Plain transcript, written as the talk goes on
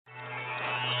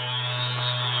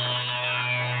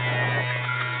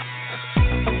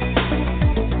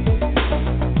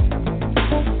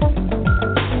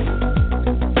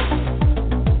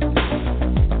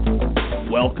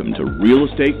Real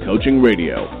Estate Coaching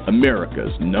Radio,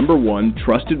 America's #1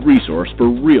 trusted resource for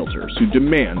realtors who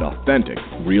demand authentic,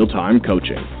 real-time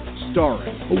coaching.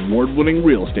 Starring award-winning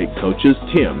real estate coaches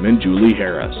Tim and Julie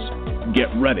Harris.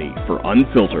 Get ready for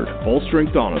unfiltered,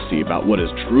 full-strength honesty about what is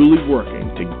truly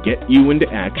working to get you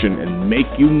into action and make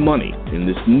you money in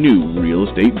this new real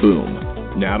estate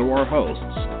boom. Now to our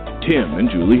hosts, Tim and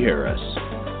Julie Harris.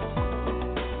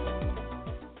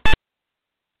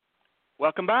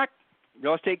 Welcome back.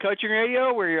 Real Estate Coaching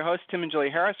Radio. We're your hosts, Tim and Julie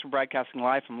Harris. We're broadcasting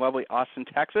live from lovely Austin,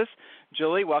 Texas.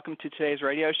 Julie, welcome to today's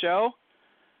radio show.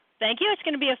 Thank you. It's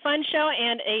going to be a fun show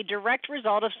and a direct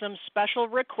result of some special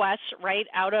requests right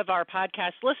out of our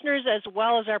podcast listeners as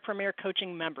well as our Premier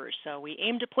Coaching members. So we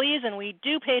aim to please, and we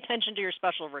do pay attention to your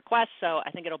special requests, so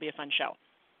I think it'll be a fun show.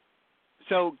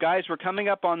 So, guys, we're coming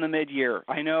up on the mid-year.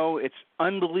 I know it's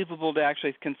unbelievable to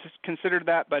actually consider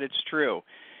that, but it's true.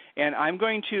 And I'm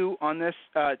going to, on this,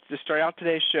 to start out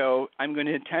today's show, I'm going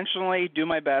to intentionally do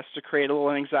my best to create a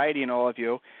little anxiety in all of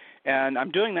you. And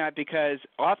I'm doing that because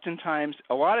oftentimes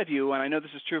a lot of you, and I know this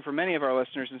is true for many of our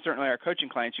listeners and certainly our coaching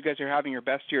clients, you guys are having your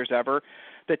best years ever.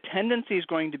 The tendency is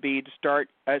going to be to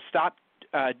stop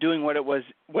doing what it was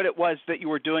that you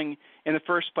were doing in the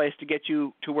first place to get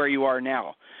you to where you are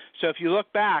now. So if you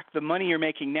look back, the money you're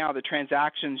making now, the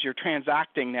transactions you're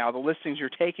transacting now, the listings you're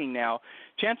taking now,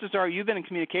 chances are you've been in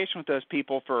communication with those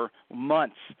people for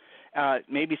months.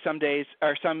 Maybe some days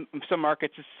or some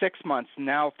markets it's 6 months.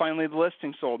 Now finally the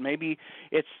listing sold. Maybe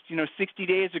it's 60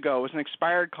 days ago it was an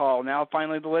expired call. Now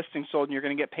finally the listing sold and you're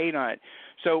going to get paid on it.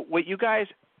 So what you guys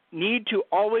need to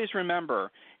always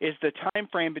remember is the time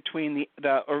frame between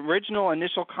the original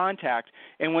initial contact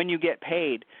and when you get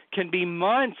paid can be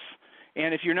months.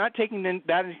 And if you're not taking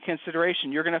that into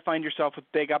consideration, you're going to find yourself with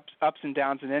big ups and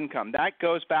downs in income. That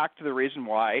goes back to the reason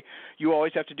why you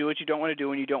always have to do what you don't want to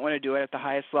do, and you don't want to do it at the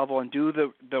highest level and do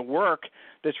the work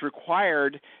that's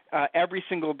required every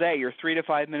single day, your 3 to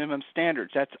 5 minimum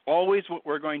standards. That's always what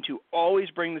we're going to always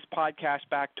bring this podcast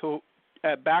back to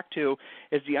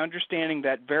is the understanding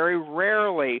that very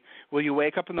rarely will you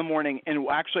wake up in the morning and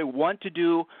actually want to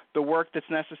do the work that's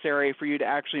necessary for you to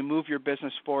actually move your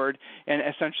business forward and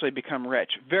essentially become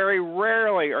rich. Very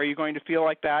rarely are you going to feel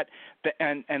like that,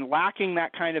 and lacking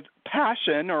that kind of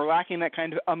passion or lacking that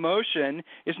kind of emotion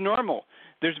is normal.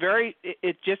 It's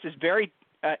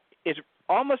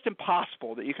almost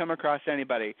impossible that you come across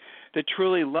anybody that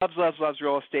truly loves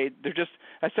real estate. They're just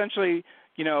essentially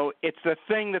it's the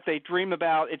thing that they dream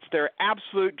about. It's their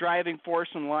absolute driving force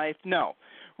in life. No.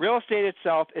 Real estate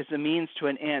itself is a means to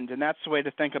an end, and that's the way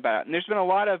to think about it. And there's been a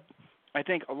lot of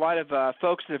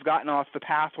folks that have gotten off the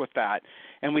path with that,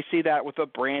 and we see that with the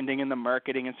branding and the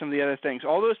marketing and some of the other things.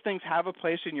 All those things have a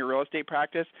place in your real estate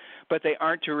practice, but they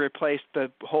aren't to replace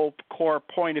the whole core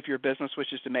point of your business,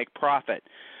 which is to make profit.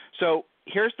 So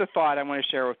here's the thought I want to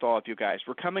share with all of you guys.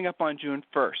 We're coming up on June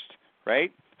 1st,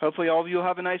 right? Hopefully all of you will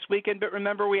have a nice weekend, but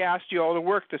remember we asked you all to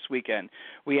work this weekend.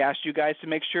 We asked you guys to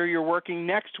make sure you're working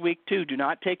next week too. Do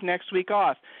not take next week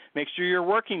off. Make sure you're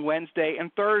working Wednesday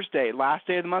and Thursday, last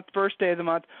day of the month, first day of the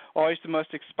month, always the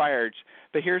most expired.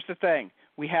 But here's the thing.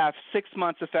 We have 6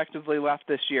 months effectively left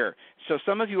this year. So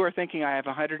some of you are thinking I have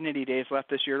 180 days left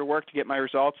this year to work to get my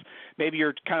results. Maybe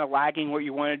you're kind of lagging where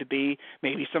you wanted to be.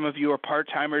 Maybe some of you are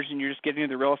part-timers and you're just getting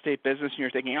into the real estate business and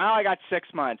you're thinking, I got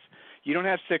 6 months. You don't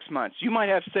have 6 months. You might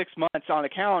have 6 months on the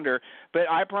calendar, but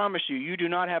I promise you do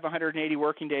not have 180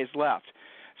 working days left.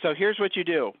 So here's what you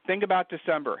do. Think about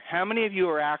December. How many of you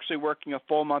are actually working a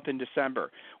full month in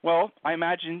December? Well, I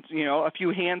imagine, a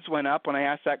few hands went up when I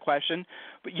asked that question.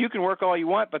 But you can work all you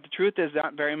want, but the truth is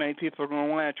not very many people are going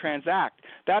to want to transact.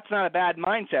 That's not a bad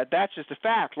mindset. That's just a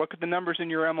fact. Look at the numbers in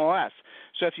your MLS.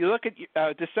 So if you look at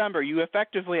December, you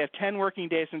effectively have 10 working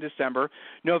days in December.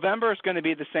 November is going to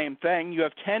be the same thing. You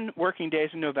have 10 working days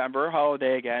in November,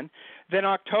 holiday again. Then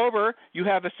October, you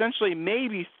have essentially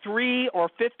maybe 3 or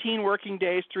 15 working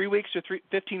days, 3 weeks or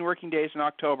 15 working days in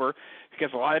October,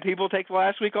 because a lot of people take the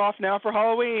last week off now for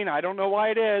Halloween. I don't know why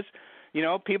it is.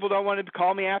 People don't want to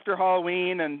call me after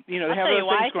Halloween, and, they have other things going on. I'll tell you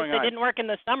why, they didn't work in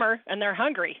the summer, and they're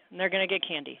hungry, and they're going to get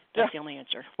candy. That's the only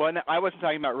answer. Well, I wasn't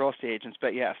talking about real estate agents,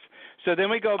 but yes. So then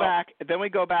we go back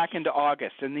into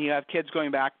August, and then you have kids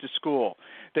going back to school.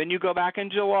 Then you go back in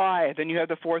July, then you have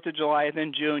the 4th of July, and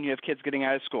then June you have kids getting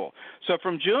out of school. So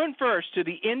from June 1st to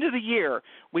the end of the year,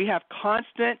 we have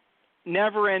constant,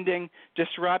 never-ending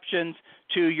disruptions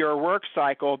to your work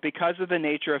cycle because of the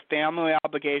nature of family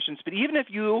obligations. But even if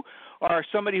you are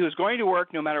somebody who's going to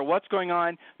work no matter what's going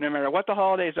on, no matter what the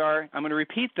holidays are, I'm going to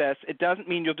repeat this, it doesn't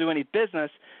mean you'll do any business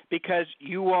because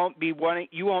you won't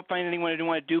find anyone who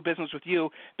want to do business with you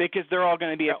because they're all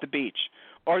going to be at the beach.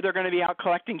 or they're going to be out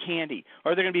collecting candy,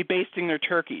 or they're going to be basting their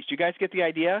turkeys. Do you guys get the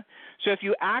idea? So if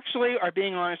you actually are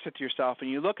being honest with yourself and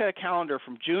you look at a calendar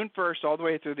from June 1st all the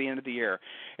way through the end of the year,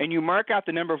 and you mark out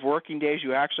the number of working days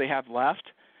you actually have left,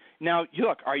 now,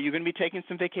 look, are you going to be taking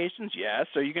some vacations? Yes.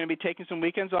 Are you going to be taking some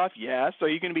weekends off? Yes. Are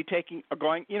you going to be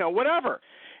going, whatever.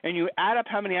 And you add up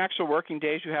how many actual working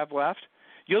days you have left,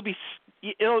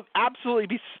 it'll absolutely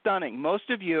be stunning. Most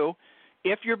of you,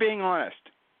 if you're being honest,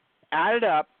 add it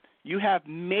up, you have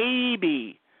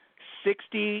maybe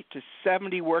 60 to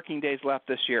 70 working days left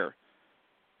this year.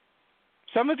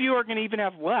 Some of you are going to even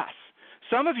have less.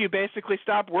 Some of you basically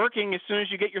stop working as soon as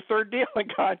you get your third dealing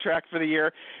contract for the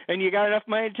year and you got enough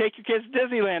money to take your kids to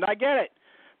Disneyland. I get it.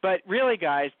 But really,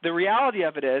 guys, the reality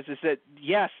of it is that,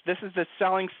 yes, this is the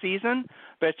selling season,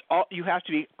 but you have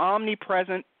to be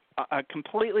omnipresent,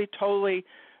 completely, totally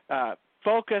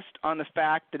focused on the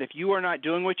fact that if you are not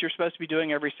doing what you're supposed to be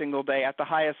doing every single day at the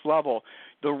highest level,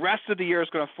 the rest of the year is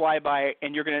going to fly by,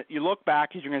 and you look back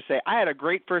and you're going to say, I had a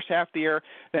great first half of the year,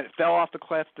 then it fell off the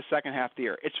cliff the second half of the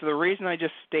year. It's for the reason I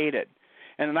just stated.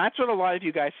 And that's what a lot of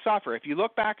you guys suffer. If you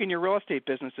look back in your real estate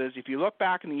businesses, if you look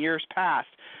back in the years past,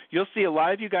 you'll see a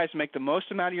lot of you guys make the most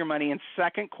amount of your money in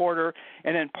second quarter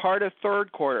and then part of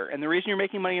third quarter. And the reason you're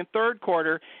making money in third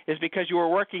quarter is because you were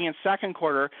working in second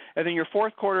quarter, and then your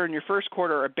fourth quarter and your first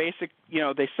quarter are basic,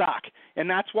 they suck. And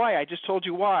that's why. I just told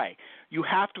you why. You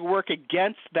have to work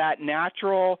against that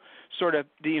natural sort of,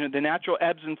 the natural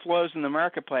ebbs and flows in the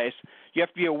marketplace. You have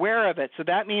to be aware of it. So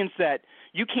that means that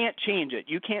you can't change it.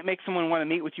 You can't make someone want to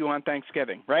meet with you on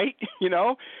Thanksgiving, right? You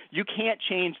can't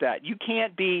change that. You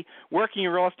can't be working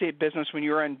a real estate business when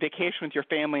you're on vacation with your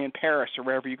family in Paris or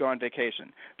wherever you go on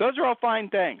vacation. Those are all fine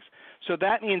things. So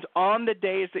that means on the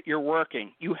days that you're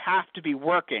working, you have to be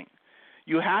working.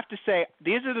 You have to say,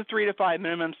 these are the 3 to 5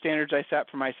 minimum standards I set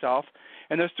for myself,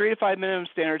 and those 3 to 5 minimum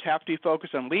standards have to be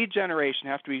focused on lead generation,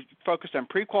 have to be focused on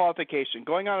pre-qualification,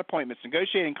 going on appointments,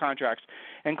 negotiating contracts,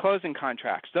 and closing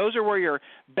contracts. Those are where your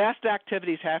best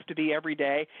activities have to be every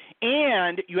day,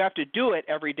 and you have to do it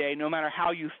every day no matter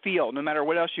how you feel, no matter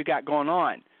what else you got going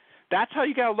on. That's how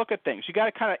you got to look at things. You got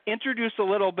to kind of introduce a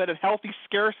little bit of healthy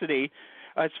scarcity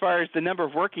as far as the number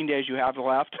of working days you have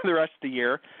left the rest of the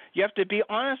year. You have to be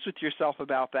honest with yourself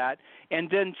about that and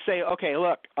then say, okay,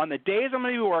 look, on the days I'm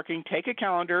going to be working, take a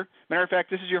calendar. Matter of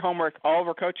fact, this is your homework. All of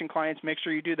our coaching clients, make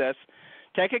sure you do this.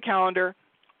 Take a calendar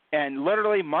and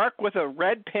literally mark with a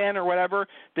red pen or whatever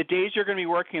the days you're going to be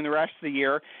working in the rest of the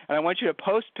year. And I want you to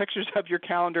post pictures of your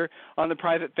calendar on the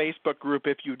private Facebook group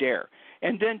if you dare.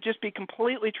 And then just be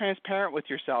completely transparent with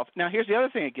yourself. Now, here's the other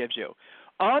thing it gives you.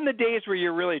 On the days where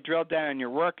you're really drilled down and you're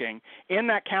working, in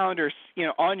that calendar,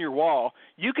 on your wall,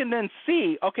 you can then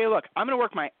see, okay, look, I'm going to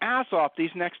work my ass off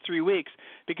these next 3 weeks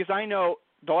because I know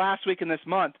the last week in this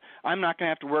month I'm not going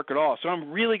to have to work at all. So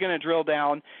I'm really going to drill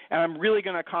down, and I'm really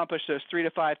going to accomplish those 3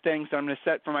 to 5 things that I'm going to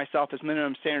set for myself as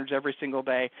minimum standards every single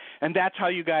day, and that's how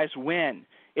you guys win.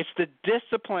 It's the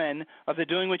discipline of the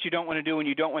doing what you don't want to do when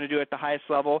you don't want to do it at the highest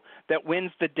level that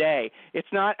wins the day. It's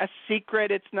not a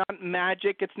secret. It's not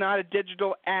magic. It's not a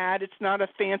digital ad. It's not a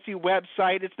fancy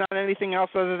website. It's not anything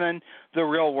else other than the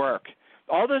real work.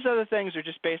 All those other things are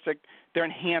just basic. They're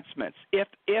enhancements. If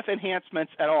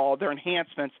enhancements at all, they're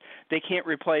enhancements. They can't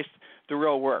replace the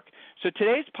real work. So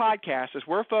today's podcast is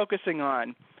we're focusing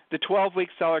on the 12-week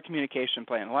seller communication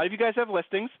plan. A lot of you guys have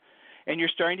listings, and you're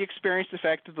starting to experience the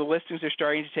fact that the listings are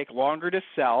starting to take longer to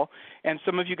sell, and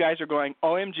some of you guys are going,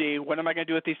 OMG, what am I going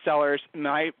to do with these sellers?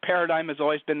 My paradigm has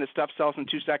always been that stuff sells in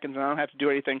 2 seconds and I don't have to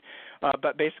do anything,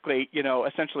 but basically,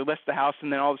 essentially list the house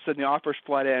and then all of a sudden the offers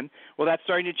flood in. Well, that's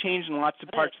starting to change in lots of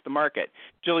parts of the market.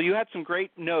 Jill, you had some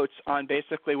great notes on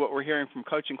basically what we're hearing from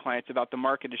coaching clients about the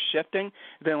market is shifting.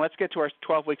 Then let's get to our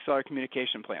 12-week seller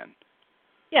communication plan.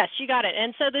 Yes, you got it.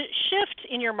 And so the shift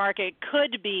in your market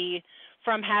could be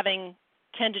from having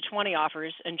 10 to 20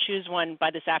 offers and choose one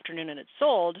by this afternoon and it's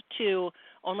sold to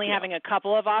only having a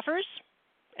couple of offers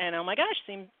and, oh my gosh,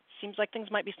 seems like things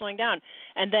might be slowing down.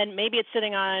 And then maybe it's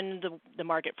sitting on the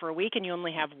market for a week and you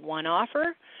only have one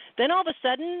offer. Then all of a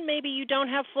sudden maybe you don't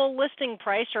have full listing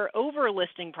price or over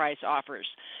listing price offers.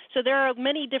 So there are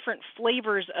many different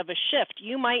flavors of a shift.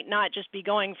 You might not just be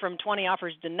going from 20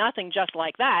 offers to nothing just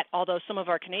like that, although some of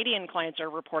our Canadian clients are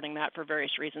reporting that for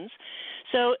various reasons.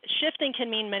 So shifting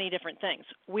can mean many different things.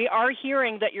 We are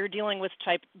hearing that you're dealing with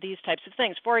these types of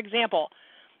things. For example,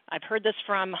 I've heard this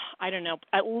from,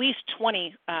 at least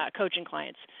 20 coaching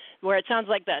clients where it sounds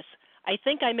like this. I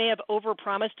think I may have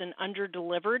overpromised and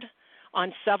underdelivered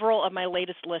on several of my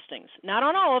latest listings. Not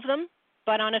on all of them,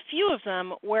 but on a few of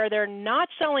them where they're not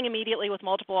selling immediately with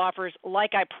multiple offers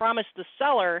like I promised the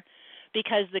seller,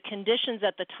 because the conditions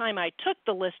at the time I took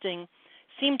the listing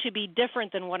seem to be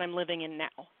different than what I'm living in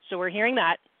now. So we're hearing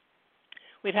that.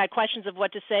 We've had questions of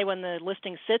what to say when the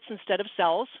listing sits instead of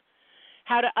sells,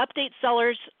 how to update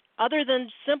sellers other than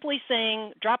simply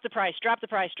saying, drop the price, drop the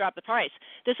price, drop the price.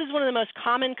 This is one of the most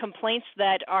common complaints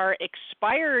that our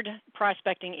expired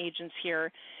prospecting agents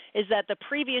hear, is that the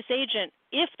previous agent,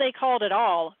 if they called at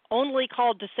all, only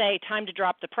called to say, time to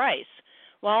drop the price.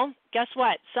 Well, guess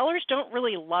what? Sellers don't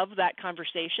really love that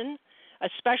conversation,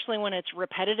 especially when it's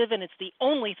repetitive and it's the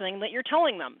only thing that you're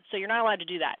telling them. So you're not allowed to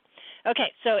do that.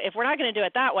 Okay, so if we're not going to do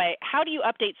it that way, how do you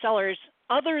update sellers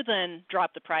other than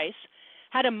drop the price?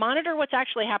 How to monitor what's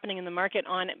actually happening in the market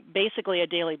on basically a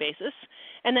daily basis,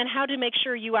 and then how to make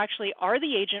sure you actually are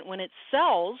the agent when it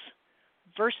sells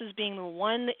versus being the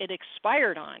one it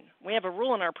expired on. We have a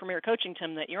rule in our Premier Coaching,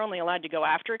 Tim, that you're only allowed to go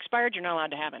after expired. You're not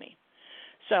allowed to have any.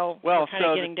 So we're kind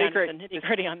of getting down to the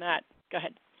nitty-gritty on that. Go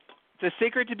ahead. The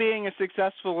secret to being a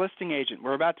successful listing agent,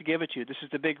 we're about to give it to you. This is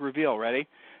the big reveal. Ready?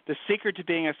 The secret to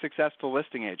being a successful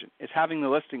listing agent is having the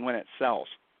listing when it sells.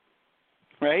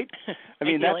 Right? I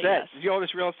mean, that's it. Yes. It's the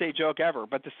oldest real estate joke ever.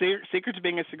 But the secret to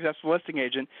being a successful listing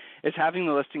agent is having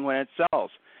the listing when it sells.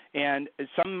 And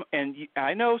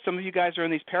I know some of you guys are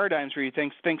in these paradigms where you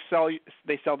think they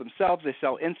sell themselves, they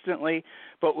sell instantly.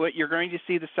 But what you're going to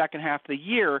see the second half of the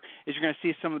year is you're going to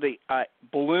see some of the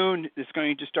balloon is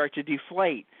going to start to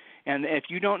deflate. And if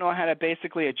you don't know how to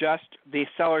basically adjust the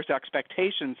seller's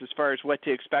expectations as far as what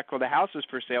to expect when the house is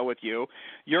for sale with you,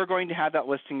 you're going to have that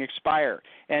listing expire.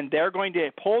 And they're going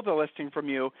to pull the listing from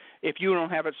you if you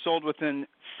don't have it sold within,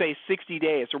 say, 60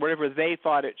 days or whatever they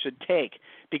thought it should take,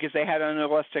 because they had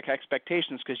unrealistic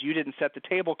expectations because you didn't set the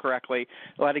table correctly,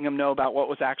 letting them know about what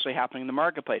was actually happening in the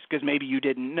marketplace, because maybe you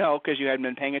didn't know because you hadn't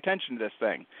been paying attention to this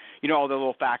thing. You know, all the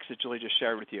little facts that Julie just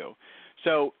shared with you.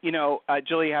 So,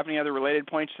 Julie, you have any other related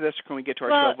points to this, or can we get to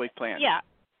our 12-week plan? Yeah.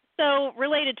 So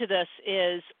related to this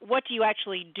is, what do you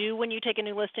actually do when you take a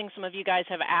new listing? Some of you guys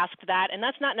have asked that, and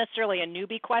that's not necessarily a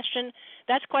newbie question.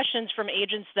 That's questions from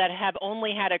agents that have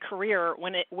only had a career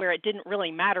where it didn't really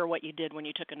matter what you did when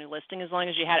you took a new listing. As long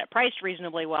as you had it priced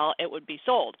reasonably well, it would be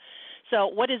sold. So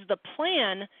what is the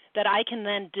plan that I can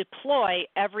then deploy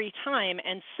every time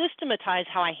and systematize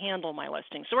how I handle my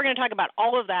listing? So we're going to talk about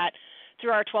all of that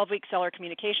through our 12-week seller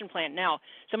communication plan. Now,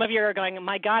 some of you are going,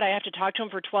 my God, I have to talk to him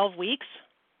for 12 weeks?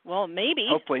 Well, maybe.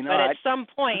 Hopefully not. But at some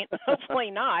point, hopefully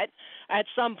not. At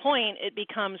some point, it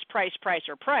becomes price, price,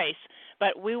 or price.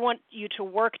 But we want you to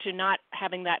work to not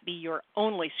having that be your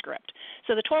only script.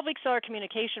 So the 12-week seller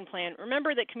communication plan,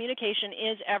 remember that communication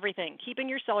is everything. Keeping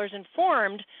your sellers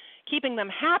informed, keeping them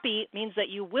happy means that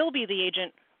you will be the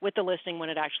agent with the listing when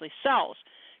it actually sells.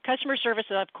 Customer service,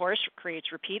 of course, creates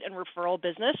repeat and referral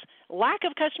business. Lack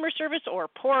of customer service or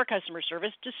poor customer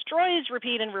service destroys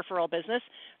repeat and referral business.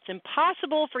 It's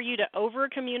impossible for you to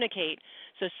over-communicate.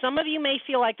 So some of you may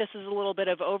feel like this is a little bit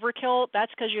of overkill.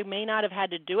 That's because you may not have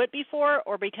had to do it before,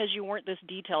 or because you weren't this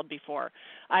detailed before.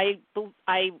 I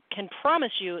can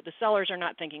promise you the sellers are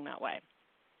not thinking that way.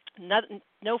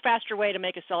 No faster way to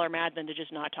make a seller mad than to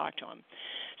just not talk to them.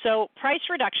 So price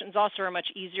reductions also are much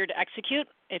easier to execute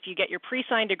if you get your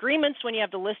pre-signed agreements when you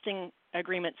have the listing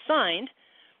agreement signed.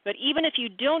 But even if you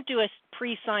don't do a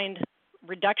pre-signed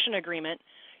reduction agreement,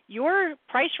 your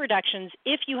price reductions,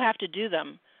 if you have to do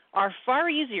them, are far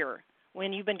easier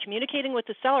when you've been communicating with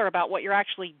the seller about what you're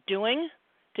actually doing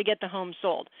to get the home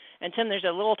sold. And Tim, there's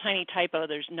a little tiny typo.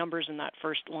 There's numbers in that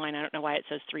first line. I don't know why it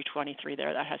says 323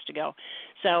 there. That has to go.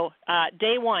 So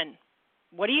day one,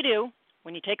 what do you do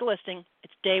when you take a listing?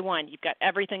 It's day one. You've got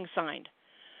everything signed.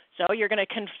 So you're going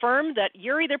to confirm that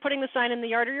you're either putting the sign in the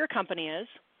yard or your company is.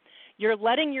 You're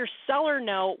letting your seller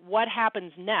know what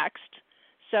happens next.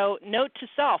 So note to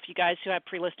self, you guys who have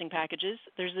pre-listing packages,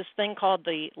 there's this thing called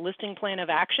the listing plan of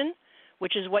action,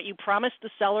 which is what you promised the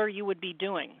seller you would be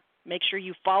doing. Make sure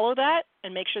you follow that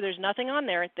and make sure there's nothing on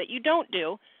there that you don't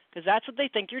do, because that's what they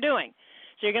think you're doing.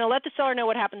 So you're going to let the seller know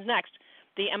what happens next.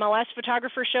 The MLS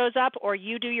photographer shows up, or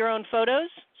you do your own photos.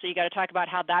 So you got to talk about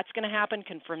how that's going to happen,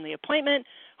 confirm the appointment.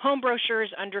 Home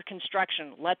brochures under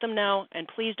construction. Let them know, and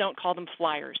please don't call them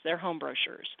flyers. They're home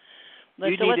brochures.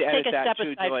 Let's take a step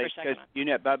aside for a second.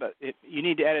 You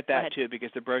need to edit that too,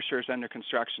 because the brochures under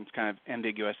construction is kind of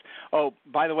ambiguous. Oh,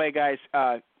 by the way, guys,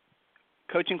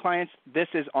 coaching clients, this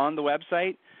is on the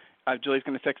website. Julie's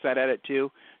going to fix that edit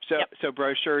too. So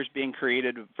brochures being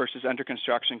created versus under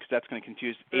construction, because that's going to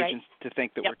confuse agents to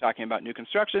think that we're talking about new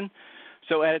construction.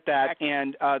 So edit that. Correct.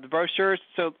 And the brochures,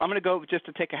 so I'm going to go just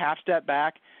to take a half step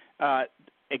back.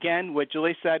 Again, what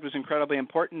Julie said was incredibly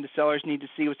important. The sellers need to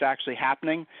see what's actually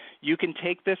happening. You can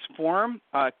take this form,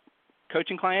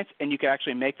 coaching clients, and you can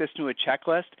actually make this into a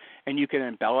checklist, and you can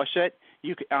embellish it.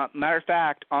 You can, matter of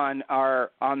fact, on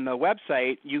the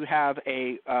website, you have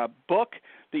a book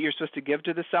that you're supposed to give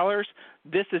to the sellers.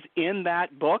 This is in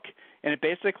that book, and it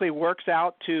basically works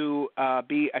out to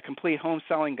be a complete home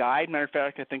selling guide. Matter of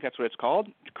fact, I think that's what it's called.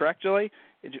 Correct, Julie?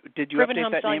 Did you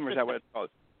update that name, or is that what it's called?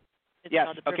 Yes.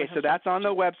 Okay, so that's on the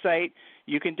website.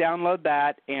 You can download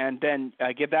that and then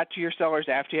give that to your sellers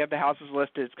after you have the houses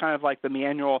listed. It's kind of like the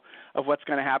manual of what's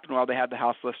going to happen while they have the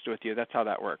house listed with you. That's how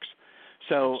that works.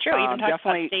 So sure, even talk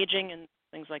definitely about staging and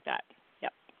things like that.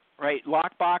 Yep. Right,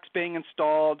 lockbox being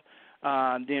installed.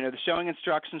 The showing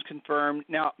instructions confirmed.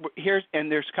 Now there's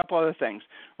a couple other things.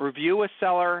 Review a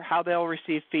seller, how they'll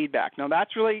receive feedback. Now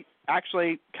that's really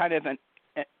actually kind of an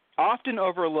often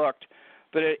overlooked,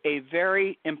 but a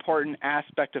very important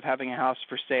aspect of having a house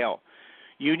for sale.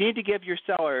 You need to give your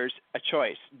sellers a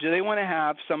choice. Do they want to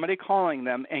have somebody calling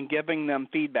them and giving them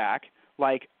feedback,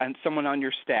 like someone on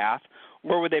your staff,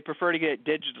 or would they prefer to get it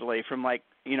digitally from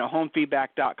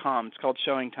homefeedback.com? It's called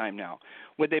Showing Time now.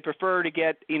 Would they prefer to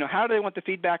get, how do they want the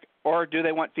feedback, or do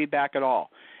they want feedback at all?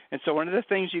 And so one of the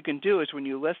things you can do is when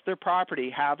you list their property,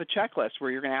 have a checklist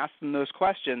where you're going to ask them those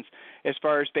questions as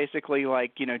far as basically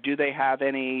do they have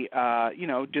any,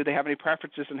 do they have any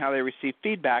preferences in how they receive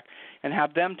feedback, and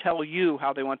have them tell you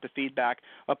how they want the feedback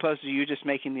opposed to you just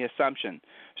making the assumption.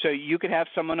 So you could have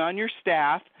someone on your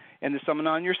staff, and someone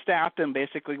on your staff then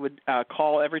basically would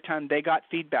call every time they got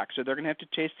feedback. So they're going to have to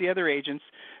chase the other agents.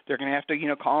 They're going to have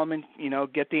to, call them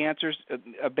and, get the answers,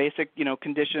 a basic,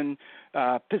 condition,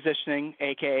 positioning,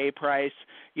 AKA price,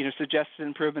 suggested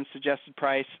improvements, suggested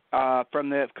price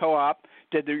from the co-op.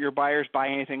 Did your buyers buy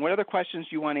anything? What other questions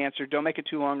do you want answered? Don't make it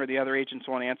too long or the other agents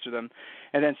won't answer them.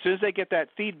 And then as soon as they get that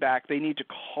feedback, they need to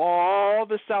call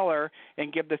the seller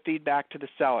and give the feedback to the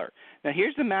seller. Now,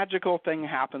 here's the magical thing that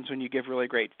happens when you give really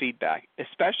great feedback,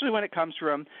 especially when it comes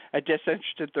from a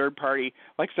disinterested third party,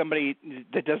 like somebody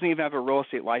that doesn't even have a real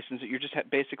estate license, that you're just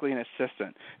basically an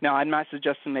assistant. Now, I'm not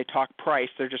suggesting they talk price.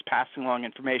 They're just passing along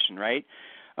information, right?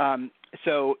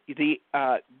 So the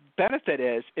benefit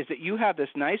is that you have this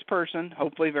nice person,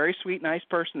 hopefully very sweet, nice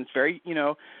person that's very,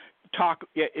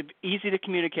 easy to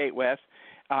communicate with.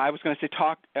 I was going to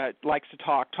say likes to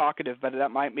talk, talkative, but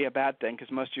that might be a bad thing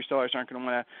because most of your sellers aren't going to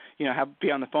want to,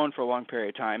 be on the phone for a long period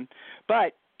of time.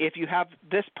 But if you have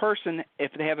this person,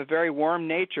 if they have a very warm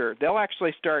nature, they'll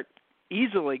actually start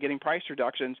easily getting price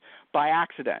reductions by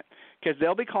accident because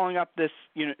they'll be calling up this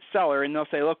seller and they'll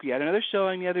say, look, we had another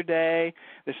showing the other day.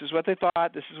 This is what they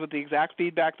thought. This is what the exact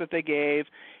feedback that they gave.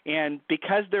 And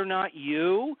because they're not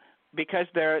you, because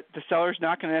the seller's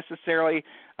not going to necessarily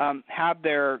have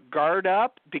their guard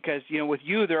up because, with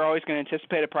you, they're always going to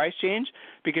anticipate a price change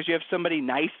because you have somebody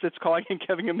nice that's calling and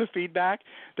giving them the feedback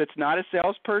that's not a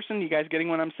salesperson. You guys getting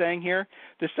what I'm saying here?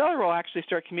 The seller will actually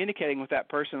start communicating with that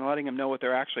person and letting them know what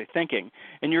they're actually thinking,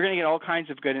 and you're going to get all kinds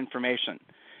of good information.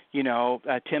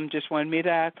 Tim just wanted me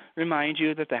to remind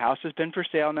you that the house has been for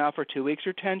sale now for 2 weeks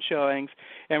or 10 showings,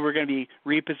 and we're going to be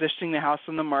repositioning the house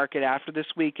on the market after this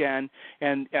weekend,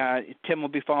 and Tim will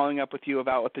be following up with you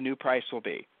about what the new price will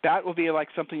be. That will be like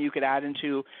something you could add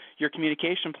into your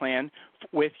communication plan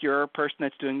with your person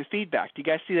that's doing the feedback. Do you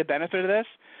guys see the benefit of this?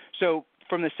 So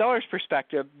from the seller's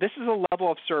perspective, this is a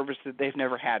level of service that they've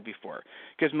never had before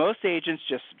because most agents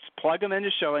just plug them into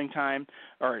Showing Time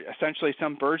or essentially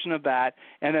some version of that,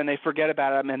 and then they forget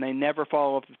about them and they never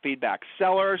follow up with feedback.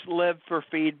 Sellers live for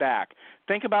feedback.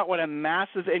 Think about what a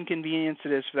massive inconvenience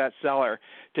it is for that seller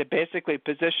to basically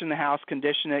position the house,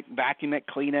 condition it, vacuum it,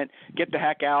 clean it, get the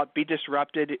heck out, be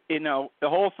disrupted, the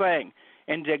whole thing.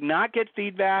 And to not get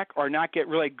feedback or not get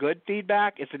really good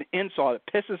feedback, it's an insult. It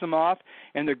pisses them off,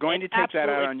 and they're going to take that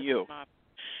out on you.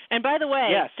 And by the way,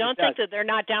 yes, don't think that they're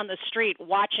not down the street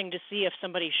watching to see if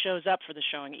somebody shows up for the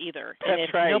showing either. And That's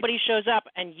if right. nobody shows up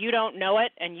and you don't know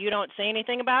it and you don't say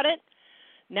anything about it,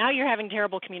 now you're having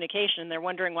terrible communication, and they're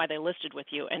wondering why they listed with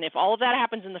you. And if all of that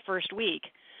happens in the first week,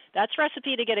 that's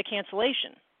recipe to get a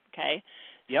cancellation, okay?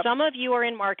 Yep. Some of you are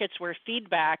in markets where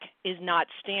feedback is not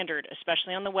standard,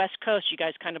 especially on the West Coast. You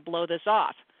guys kind of blow this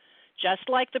off. Just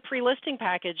like the pre-listing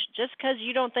package, just because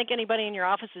you don't think anybody in your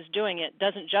office is doing it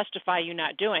doesn't justify you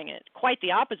not doing it. Quite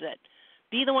the opposite.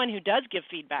 Be the one who does give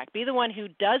feedback. Be the one who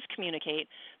does communicate.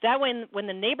 That way, when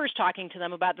the neighbor's talking to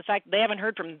them about the fact that they haven't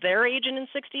heard from their agent in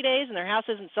 60 days and their house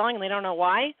isn't selling and they don't know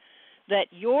why, that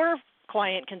your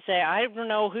client can say, I don't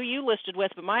know who you listed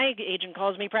with, but my agent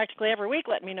calls me practically every week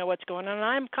letting me know what's going on, and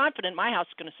I'm confident my house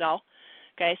is going to sell.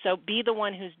 Okay, so be the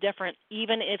one who's different,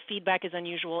 even if feedback is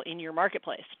unusual in your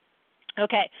marketplace.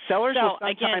 Okay. Sellers so, will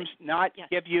sometimes not yes.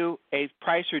 give you a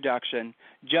price reduction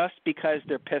just because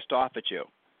they're pissed off at you.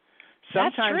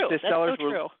 Sometimes That's true. the sellers That's so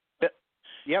true.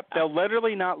 Yep, they'll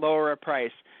literally not lower a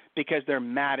price because they're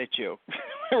mad at you,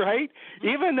 right?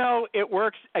 Even though it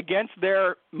works against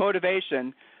their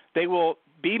motivation, they will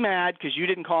be mad because you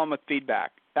didn't call them with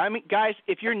feedback. I mean, guys,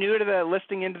 if you're new to the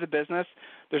listing into the business,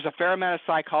 there's a fair amount of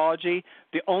psychology.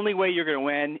 The only way you're going to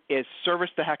win is service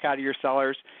the heck out of your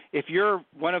sellers. If you're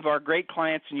one of our great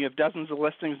clients and you have dozens of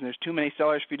listings and there's too many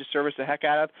sellers for you to service the heck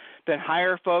out of, then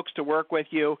hire folks to work with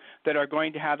you that are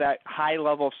going to have that high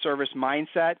level of service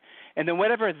mindset. And then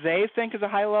whatever they think is a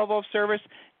high level of service,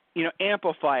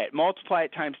 amplify it, multiply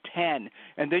it times 10,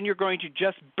 and then you're going to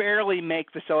just barely make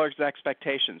the seller's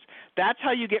expectations. That's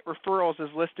how you get referrals as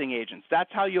listing agents. That's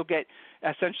how you'll get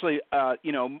essentially,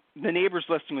 the neighbors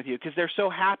listing with you because they're so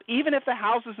happy. Even if the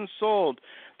house isn't sold,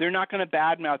 they're not going to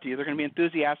badmouth you. They're going to be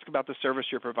enthusiastic about the service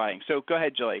you're providing. So go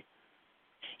ahead, Julie.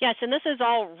 Yes, and this is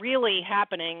all really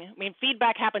happening. I mean,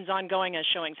 feedback happens ongoing as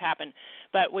showings happen.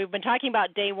 But we've been talking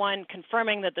about day one,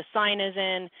 confirming that the sign is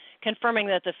in, confirming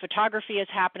that the photography is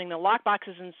happening, the lockbox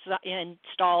is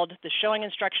installed, the showing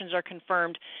instructions are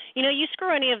confirmed. You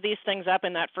screw any of these things up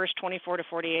in that first 24 to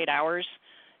 48 hours,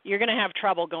 you're going to have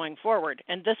trouble going forward.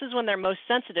 And this is when they're most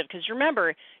sensitive because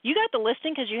remember, you got the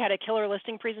listing because you had a killer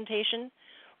listing presentation.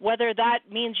 Whether that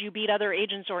means you beat other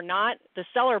agents or not, the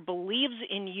seller believes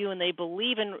in you and they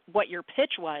believe in what your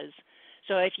pitch was.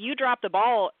 So if you drop the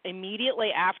ball immediately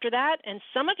after that, and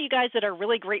some of you guys that are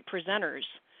really great presenters,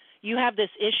 you have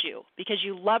this issue because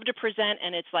you love to present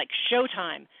and it's like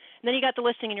showtime. And then you got the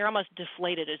listing and you're almost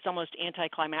deflated. It's almost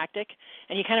anticlimactic,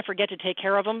 and you kind of forget to take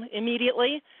care of them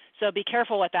immediately. So be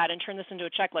careful with that and turn this into a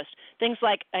checklist. Things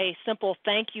like a simple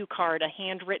thank you card, a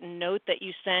handwritten note that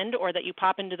you send or that you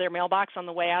pop into their mailbox on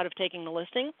the way out of taking the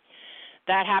listing,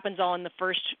 that happens all in the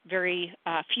first very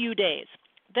few days.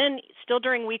 Then still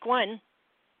during week one,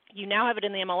 you now have it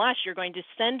in the MLS. You're going to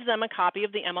send them a copy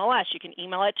of the MLS. You can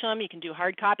email it to them. You can do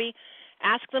hard copy.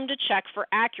 Ask them to check for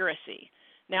accuracy.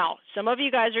 Now, some of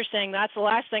you guys are saying that's the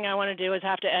last thing I want to do is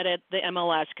have to edit the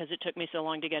MLS because it took me so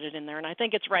long to get it in there, and I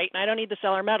think it's right, and I don't need the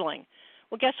seller meddling.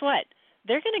 Well, guess what?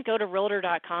 They're going to go to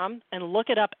Realtor.com and look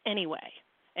it up anyway.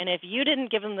 And if you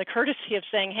didn't give them the courtesy of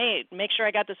saying, hey, make sure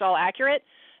I got this all accurate,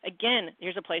 again,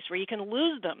 here's a place where you can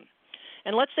lose them.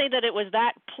 And let's say that it was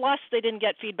that plus they didn't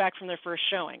get feedback from their first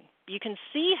showing. You can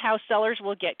see how sellers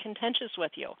will get contentious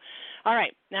with you. All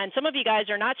right, now, and some of you guys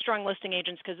are not strong listing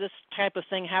agents because this type of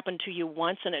thing happened to you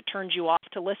once and it turned you off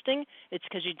to listing. It's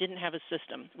because you didn't have a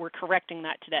system. We're correcting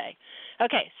that today.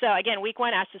 Okay, so again, week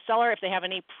one, ask the seller if they have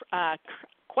any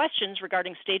questions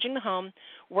regarding staging the home,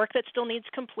 work that still needs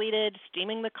completed,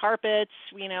 steaming the carpets,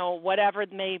 whatever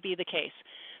may be the case.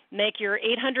 Make your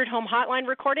 800 home hotline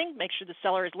recording. Make sure the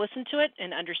seller has listened to it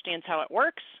and understands how it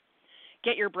works.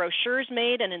 Get your brochures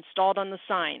made and installed on the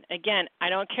sign. Again, I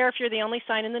don't care if you're the only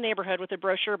sign in the neighborhood with a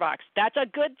brochure box. That's a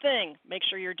good thing. Make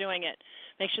sure you're doing it.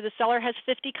 Make sure the seller has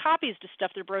 50 copies to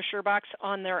stuff their brochure box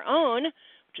on their own,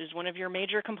 which is one of your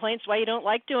major complaints why you don't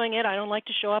like doing it. I don't like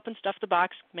to show up and stuff the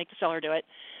box. Make the seller do it.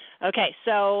 Okay,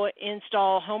 so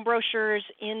install home brochures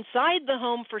inside the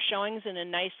home for showings in a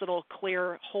nice little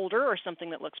clear holder or something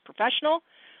that looks professional.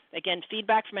 Again,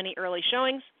 feedback from any early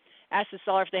showings. Ask the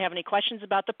seller if they have any questions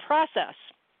about the process.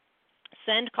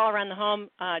 Send call around the home,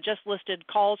 just listed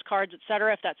calls, cards,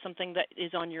 etc., if that's something that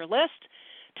is on your list.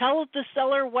 Tell the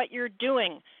seller what you're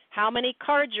doing, how many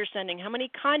cards you're sending, how many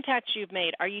contacts you've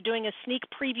made. Are you doing a sneak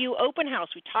preview open house?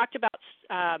 We talked about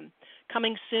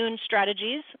coming soon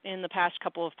strategies in the past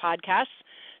couple of podcasts,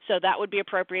 so that would be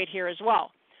appropriate here as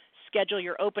well. Schedule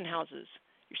your open houses,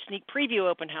 your sneak preview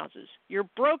open houses, your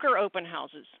broker open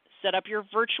houses. Set up your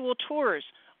virtual tours.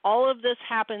 All of this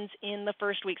happens in the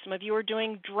first week. Some of you are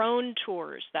doing drone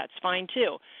tours. That's fine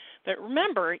too. But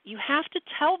remember, you have to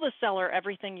tell the seller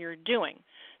everything you're doing.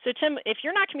 So, Tim, if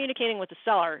you're not communicating with the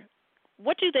seller,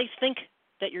 what do they think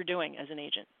that you're doing as an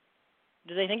agent?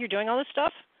 Do they think you're doing all this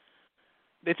stuff?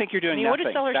 They think you're doing nothing. What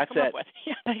do sellers That's come it. Up with?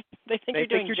 Yeah, they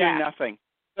think you're doing nothing.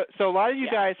 So a lot of you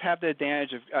guys have the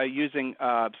advantage of using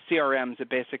CRMs that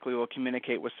basically will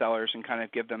communicate with sellers and kind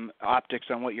of give them optics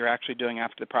on what you're actually doing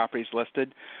after the property is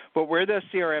listed. But where the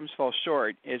CRMs fall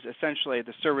short is essentially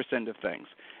the service end of things.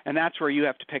 And that's where you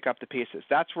have to pick up the pieces.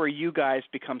 That's where you guys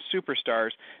become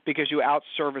superstars because you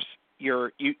outservice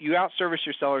you outservice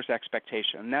your seller's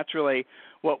expectation. And that's really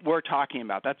what we're talking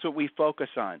about. That's what we focus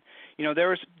on.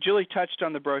 Julie touched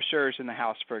on the brochures in the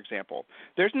house, for example.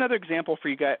 There's another example for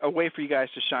you guys, a way for you guys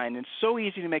to shine. It's so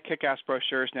easy to make kick-ass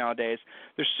brochures nowadays.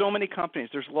 There's so many companies.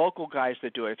 There's local guys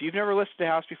that do it. If you've never listed a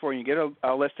house before and you get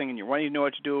a listing and you're wanting to know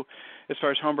what to do as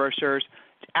far as home brochures,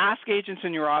 Ask agents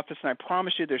in your office, and I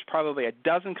promise you there's probably a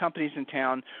dozen companies in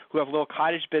town who have little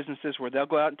cottage businesses where they'll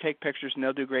go out and take pictures, and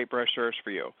they'll do great brochures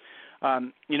for you.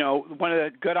 One of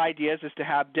the good ideas is to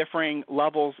have differing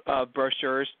levels of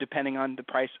brochures depending on the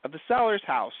price of the seller's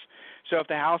house. So if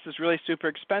the house is really super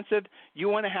expensive, you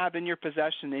want to have in your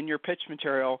possession, in your pitch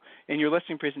material, in your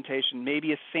listing presentation,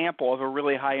 maybe a sample of a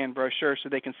really high-end brochure so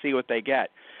they can see what they get.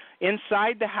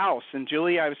 Inside the house, and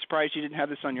Julie, I was surprised you didn't have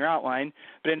this on your outline,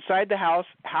 but inside the house,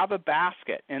 have a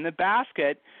basket. And the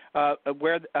basket,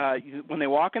 when they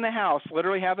walk in the house,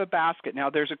 literally have a basket. Now,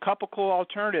 there's a couple cool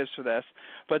alternatives for this,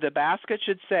 but the basket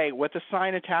should say, with a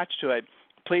sign attached to it,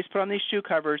 please put on these shoe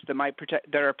covers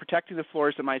that are protecting the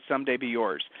floors that might someday be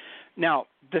yours. Now,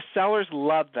 the sellers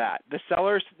love that. The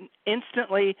sellers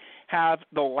instantly have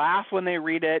the laugh when they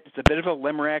read it. It's a bit of a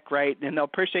limerick, right? And they'll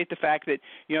appreciate the fact that,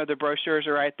 the brochures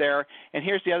are right there. And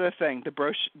here's the other thing.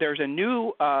 There's a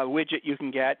new widget you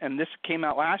can get, and this came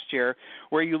out last year,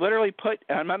 where you literally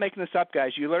I'm not making this up,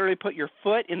 guys, you literally put your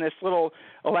foot in this little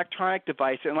electronic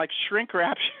device and shrink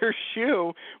wrap your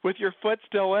shoe with your foot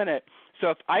still in it. So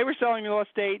if I were selling real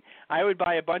estate, I would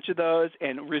buy a bunch of those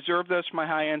and reserve those for my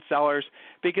high-end sellers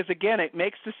because, again, it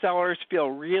makes the sellers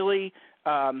feel really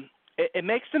it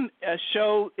makes them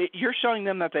you're showing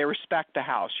them that they respect the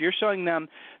house. You're showing them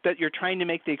that you're trying to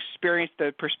make the experience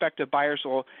that prospective buyers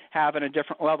will have on a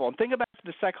different level. And think about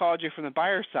the psychology from the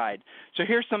buyer side. So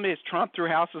here's somebody that's tromped through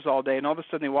houses all day, and all of a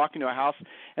sudden they walk into a house,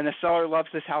 and the seller loves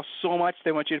this house so much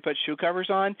they want you to put shoe covers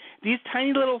on. These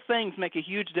tiny little things make a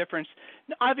huge difference,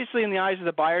 obviously in the eyes of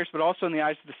the buyers, but also in the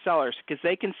eyes of the sellers, because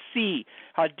they can see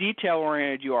how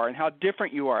detail-oriented you are and how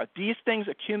different you are. These things,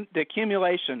 the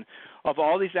accumulation of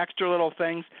all these extra little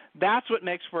things, that's what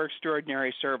makes for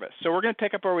extraordinary service. So we're going to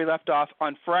pick up where we left off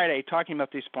on Friday talking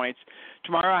about these points.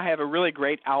 Tomorrow I have a really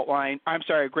great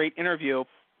a great interview,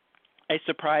 a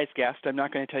surprise guest. I'm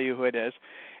not going to tell you who it is.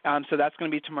 So that's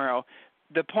going to be tomorrow.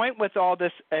 The point with all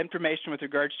this information with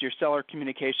regards to your seller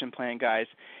communication plan, guys,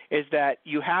 is that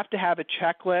you have to have a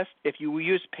checklist. If you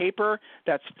use paper,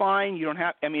 that's fine. You don't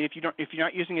have. If you're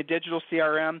not using a digital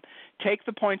CRM, take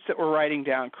the points that we're writing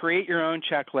down. Create your own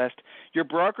checklist. Your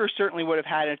broker certainly would have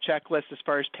had a checklist as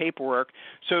far as paperwork.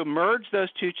 So merge those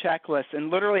two checklists and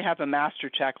literally have a master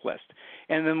checklist.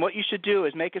 And then what you should do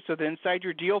is make it so that inside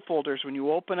your deal folders, when you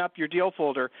open up your deal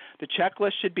folder, the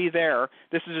checklist should be there.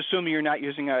 This is assuming you're not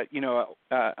using an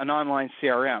online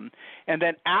CRM. And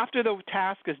then after the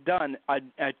task is done, a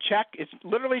check is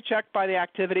literally checked by the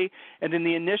activity and then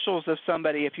the initials of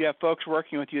somebody if you have folks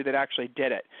working with you that actually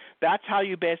did it. That's how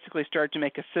you basically start to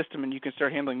make a system and you can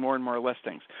start handling more and more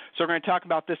listings. So we're going to talk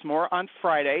about this more on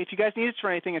Friday. If you guys need us for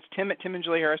anything, it's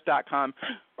tim@timandjulieharris.com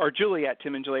or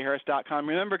julie@timandjulieharris.com.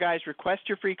 Remember, guys, request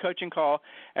your free coaching call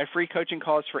at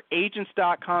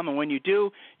freecoachingcallsforagents.com. And when you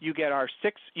do, you get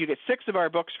six of our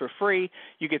books for free.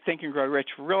 You get Think and Grow Rich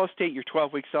for Real Estate, your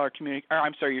 12-week your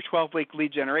 12-week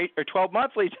lead generate or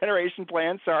 12-month lead generation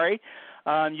plan.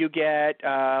 You get,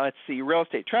 Real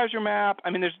Estate Treasure Map.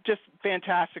 There's just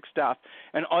fantastic stuff.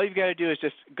 And all you've got to do is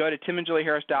just go to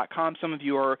timandjulieharris.com. Some of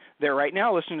you are there right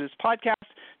now listening to this podcast.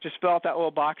 Just fill out that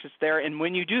little box that's there. And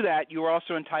when you do that, you are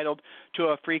also entitled to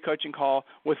a free coaching call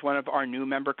with one of our new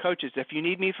member coaches. If you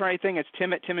need me for anything, it's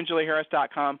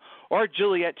tim@timandjulieharris.com or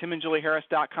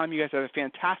julie@timandjulieharris.com. You guys have a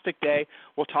fantastic day.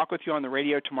 We'll talk with you on the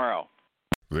radio tomorrow.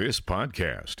 This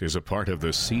podcast is a part of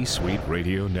the C-Suite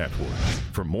Radio Network.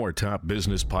 For more top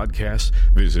business podcasts,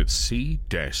 visit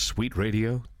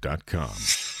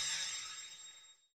c-suiteradio.com.